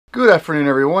Good afternoon,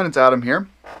 everyone. It's Adam here.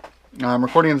 I'm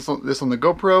recording this on the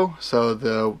GoPro, so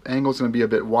the angle is going to be a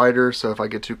bit wider, so if I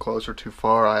get too close or too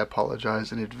far, I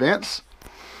apologize in advance.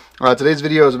 Today's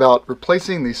video is about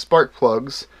replacing the spark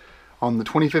plugs on the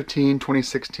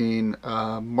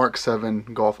 2015-2016 Mark 7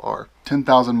 Golf R.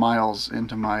 10,000 miles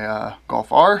into my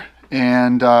Golf R,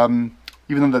 and even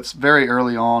though that's very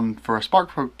early on for a spark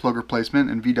plug replacement,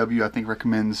 and VW I think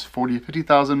recommends 40,000 to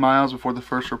 50,000 miles before the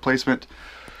first replacement,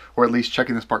 or at least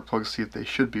checking the spark plugs to see if they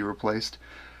should be replaced.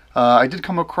 I did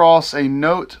come across a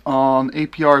note on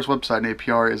APR's website, and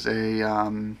APR is a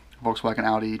Volkswagen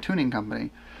Audi tuning company.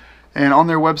 And on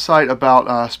their website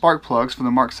about spark plugs for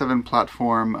the Mark 7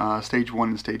 platform, Stage 1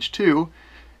 and Stage 2,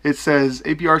 it says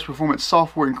APR's performance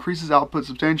software increases output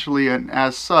substantially, and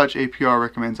as such, APR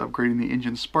recommends upgrading the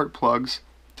engine spark plugs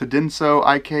to Denso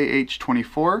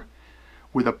IKH24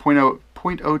 with a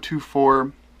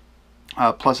 0.024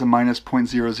 plus and minus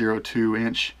 0.002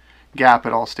 inch gap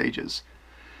at all stages.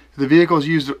 The vehicle is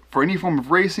used for any form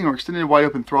of racing or extended wide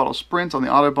open throttle sprints on the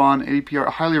Autobahn. APR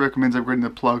highly recommends upgrading the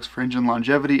plugs for engine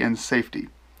longevity and safety.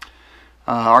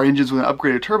 Our engines with an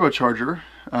upgraded turbocharger,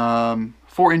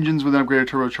 4 engines with an upgraded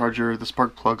turbocharger, the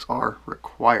spark plugs are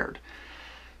required.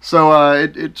 So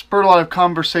it spurred a lot of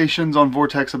conversations on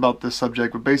Vortex about this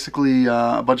subject, but basically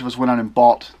a bunch of us went out and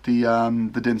bought the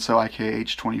Denso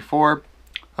IKH24.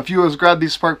 A few of us grabbed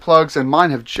these spark plugs, and mine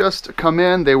have just come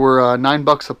in. They were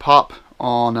 $9 a pop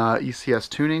on ECS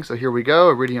tuning. So here we go,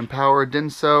 Iridium Power,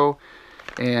 Denso,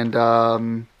 and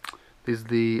these are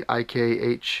the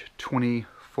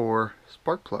IKH24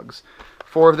 spark plugs.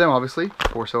 4 of them, obviously,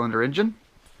 4-cylinder engine.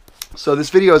 So this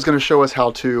video is going to show us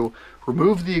how to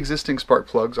remove the existing spark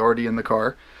plugs already in the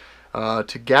car,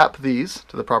 to gap these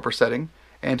to the proper setting,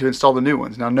 and to install the new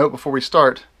ones. Now note before we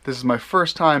start, this is my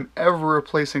first time ever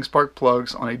replacing spark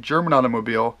plugs on a German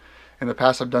automobile. In the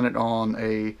past I've done it on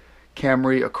a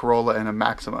Camry, a Corolla, and a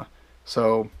Maxima.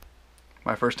 So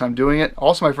my first time doing it,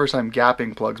 also my first time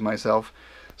gapping plugs myself.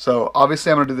 So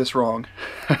obviously I'm going to do this wrong.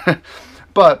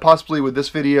 But possibly with this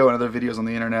video and other videos on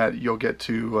the internet, you'll get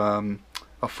to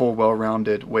a full,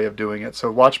 well-rounded way of doing it.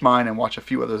 So watch mine and watch a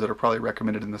few others that are probably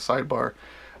recommended in the sidebar,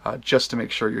 just to make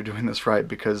sure you're doing this right,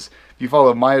 because if you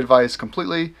follow my advice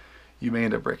completely, you may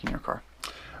end up breaking your car.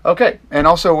 Okay, and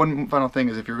also one final thing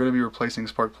is if you're going to be replacing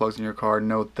spark plugs in your car,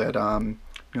 note that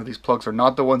these plugs are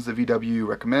not the ones that VW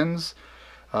recommends.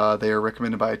 They are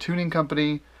recommended by a tuning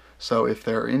company, so if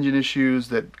there are engine issues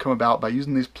that come about by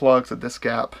using these plugs at this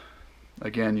gap,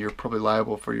 again, you're probably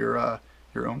liable for your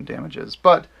own damages.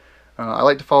 But I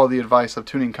like to follow the advice of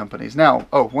tuning companies. Now,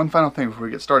 one final thing before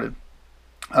we get started.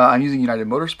 I'm using United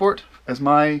Motorsport as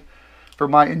for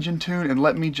my engine tune, and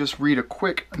let me just read a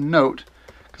quick note,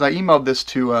 because I emailed this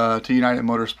to United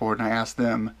Motorsport and I asked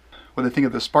them what they think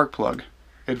of the spark plug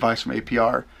advice from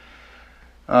APR.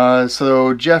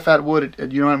 So Jeff Atwood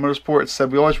at United Motorsport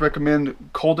said, we always recommend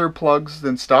colder plugs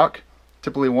than stock,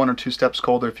 typically 1 or 2 steps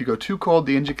colder. If you go too cold,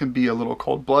 the engine can be a little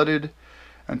cold-blooded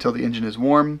until the engine is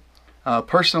warm.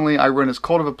 Personally, I run as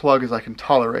cold of a plug as I can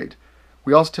tolerate.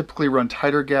 We also typically run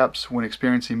tighter gaps when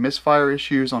experiencing misfire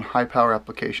issues on high power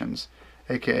applications,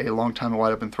 aka long time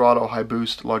wide open throttle, high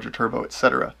boost, larger turbo,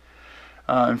 etc.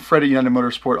 And Fred at United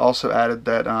Motorsport also added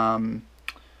that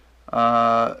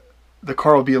the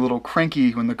car will be a little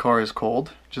cranky when the car is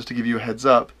cold, just to give you a heads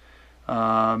up,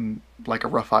 like a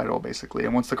rough idle basically.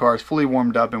 And once the car is fully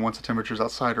warmed up and once the temperatures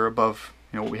outside are above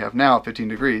what we have now, 15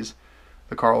 degrees,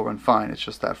 the car will run fine. It's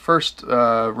just that first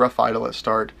rough idle at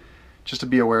start, just to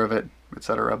be aware of it,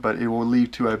 etc. But it will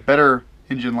lead to a better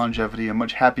engine longevity, a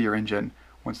much happier engine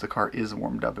once the car is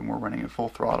warmed up and we're running at full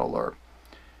throttle, or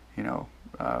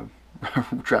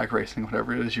drag racing,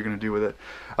 whatever it is you're going to do with it.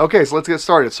 Okay, so let's get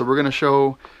started. So we're going to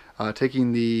show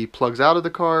taking the plugs out of the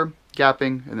car,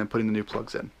 gapping, and then putting the new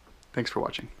plugs in. Thanks for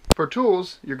watching. For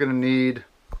tools, you're going to need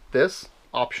this,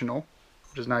 optional,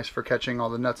 which is nice for catching all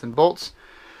the nuts and bolts.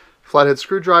 Flathead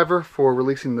screwdriver for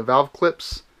releasing the valve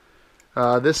clips.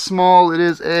 This small, it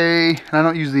is and I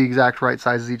don't use the exact right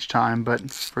sizes each time, but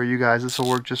for you guys this will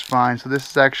work just fine. So this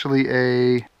is actually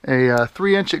a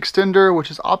 3-inch extender,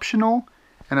 which is optional,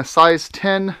 and a size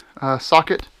 10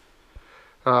 socket.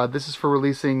 This is for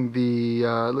releasing the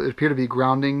appear to be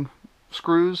grounding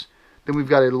screws. Then we've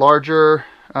got a larger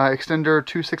extender,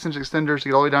 2 6-inch extenders to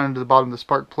get all the way down into the bottom of the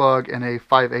spark plug, and a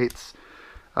 5/8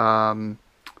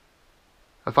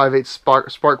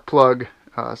 spark plug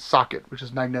socket, which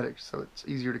is magnetic, so it's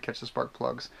easier to catch the spark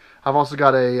plugs. I've also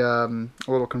got a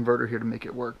little converter here to make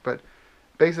it work, but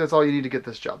basically that's all you need to get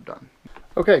this job done.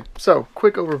 Okay, so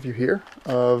quick overview here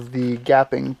of the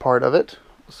gapping part of it.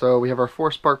 So we have our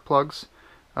 4 spark plugs.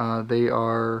 They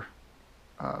are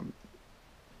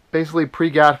basically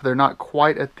pre-gapped. They're not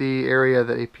quite at the area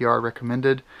that APR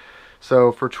recommended.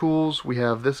 So for tools, we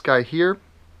have this guy here,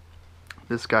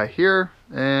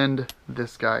 and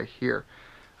this guy here.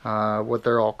 What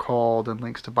they're all called and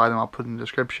links to buy them I'll put in the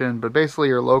description. But basically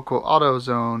your local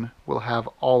AutoZone will have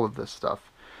all of this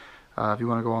stuff. If you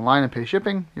want to go online and pay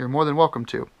shipping, you're more than welcome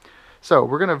to. So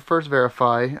we're going to first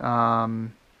verify.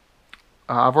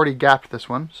 I've already gapped this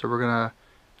one, so we're going to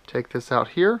take this out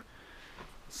here.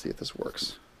 Let's see if this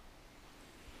works.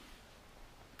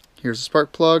 Here's the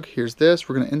spark plug. Here's this.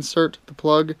 We're going to insert the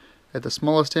plug at the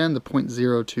smallest end, the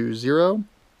 0.020.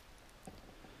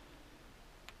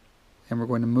 And we're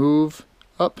going to move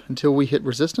up until we hit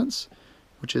resistance,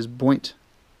 which is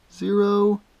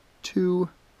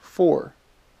 0.024,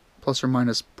 plus or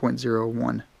minus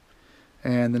 0.01.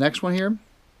 And the next one here,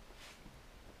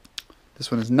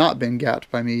 this one has not been gapped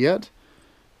by me yet.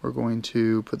 We're going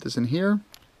to put this in here,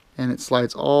 and it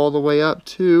slides all the way up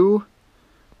to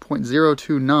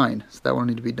 0.029, so that one will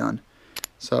need to be done.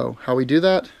 So how we do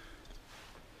that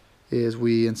is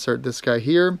we insert this guy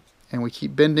here, and we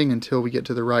keep bending until we get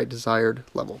to the right desired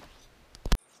level.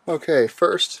 Okay,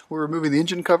 first we're removing the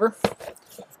engine cover.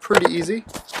 Pretty easy.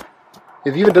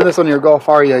 If you haven't done this on your Golf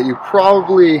R yet, you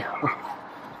probably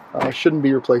shouldn't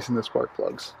be replacing the spark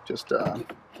plugs. Just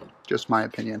my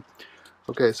opinion.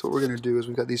 Okay, so what we're going to do is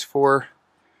we've got these 4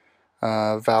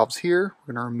 valves here.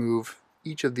 We're going to remove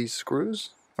each of these screws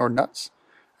or nuts,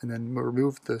 and then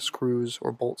remove the screws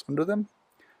or bolts under them,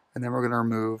 and then we're going to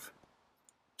remove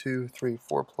 2, 3,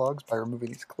 4 plugs by removing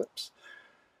these clips.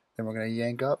 Then we're going to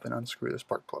yank up and unscrew the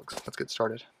spark plugs. Let's get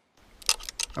started.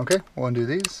 Okay, we'll undo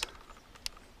these.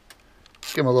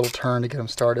 Give them a little turn to get them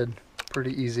started.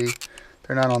 Pretty easy.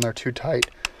 They're not on there too tight.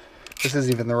 This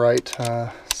isn't even the right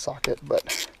socket,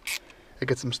 but it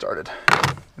gets them started.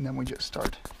 And then we just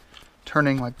start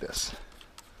turning like this.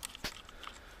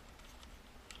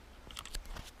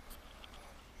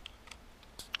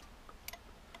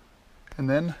 And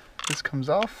then this comes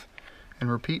off,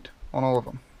 and repeat on all of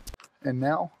them. And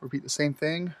now repeat the same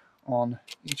thing on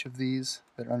each of these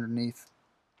that are underneath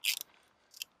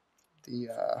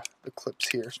the clips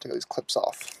here. So take these clips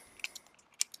off.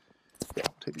 Yeah,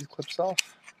 we'll take these clips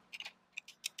off.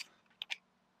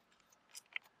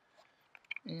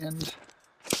 And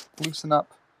loosen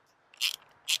up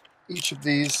each of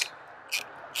these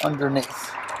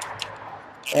underneath.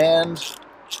 And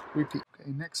repeat.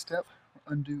 Okay, next step,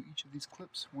 undo each of these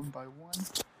clips one by one.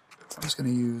 I'm just going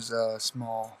to use a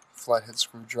small flathead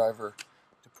screwdriver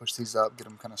to push these up, get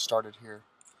them kind of started here.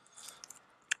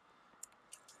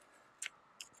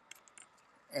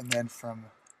 And then from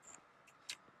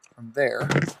there,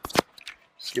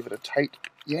 just give it a tight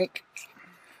yank.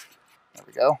 There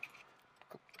we go.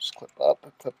 Just clip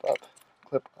up,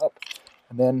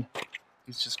 and then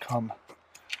these just come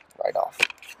right off.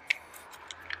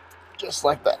 Just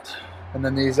like that. And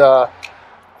then these,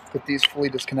 get these fully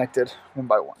disconnected one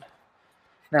by one.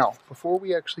 Now, before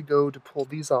we actually go to pull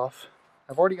these off,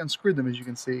 I've already unscrewed them as you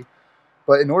can see,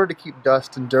 but in order to keep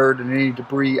dust and dirt and any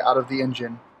debris out of the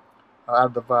engine, out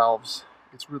of the valves,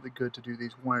 it's really good to do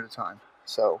these one at a time.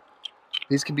 So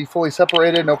these can be fully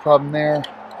separated, no problem there.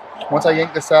 Once I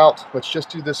yank this out, let's just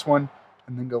do this one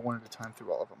and then go one at a time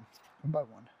through all of them, one by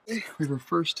one. Okay, we have our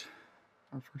first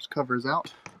covers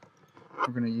out.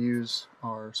 We're going to use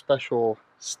our special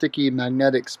sticky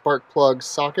magnetic spark plug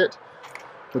socket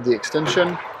with the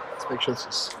extension. Let's make sure this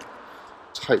is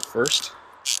tight first.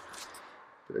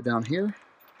 Put it down here.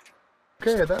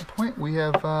 Okay, at that point we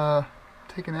have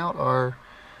taken out our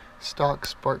stock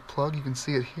spark plug. You can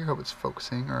see it here. Hope it's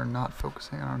focusing or not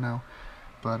focusing, I don't know.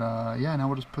 But yeah, now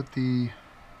we'll just put the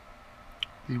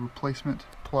replacement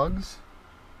plugs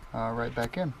right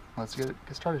back in. Let's get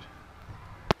started.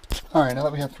 Alright, now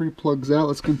that we have 3 plugs out,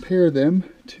 let's compare them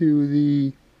to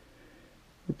the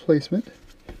replacement.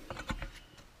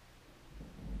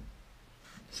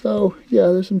 So, yeah,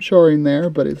 there's some charring there,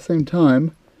 but at the same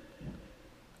time,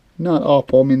 not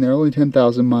awful. I mean, they're only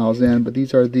 10,000 miles in, but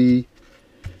these are the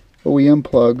OEM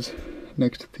plugs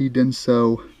next to the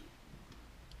Denso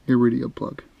Iridium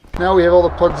plug. Now we have all the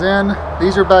plugs in.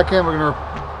 These are back in. We're going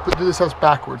to do this house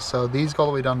backwards. So these go all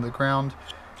the way down to the ground.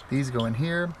 These go in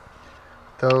here.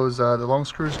 Those, the long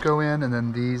screws go in, and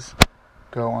then these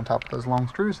go on top of those long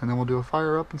screws, and then we'll do a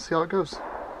fire up and see how it goes.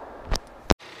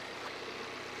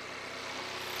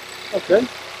 Okay.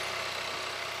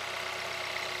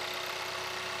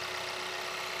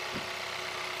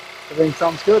 Everything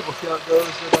sounds good. We'll see how it goes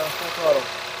at full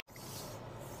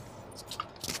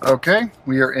throttle. Okay,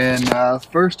 we are in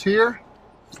first here.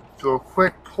 Do a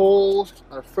quick pull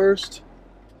out of first.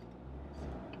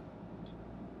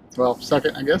 Well,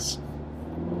 second, I guess.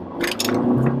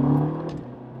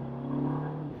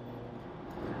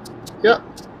 Yep.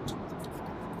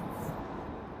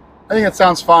 I think it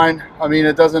sounds fine. I mean,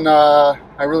 it doesn't,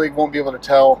 I really won't be able to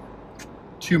tell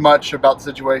too much about the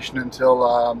situation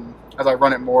until as I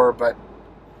run it more, but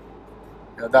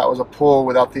you know, that was a pull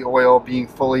without the oil being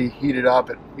fully heated up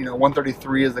at, you know,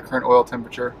 133 is the current oil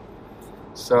temperature.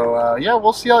 So yeah,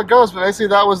 we'll see how it goes, but basically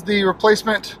that was the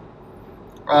replacement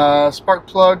spark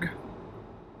plug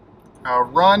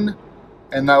run,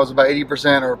 and that was about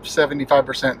 80% or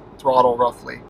 75% throttle roughly.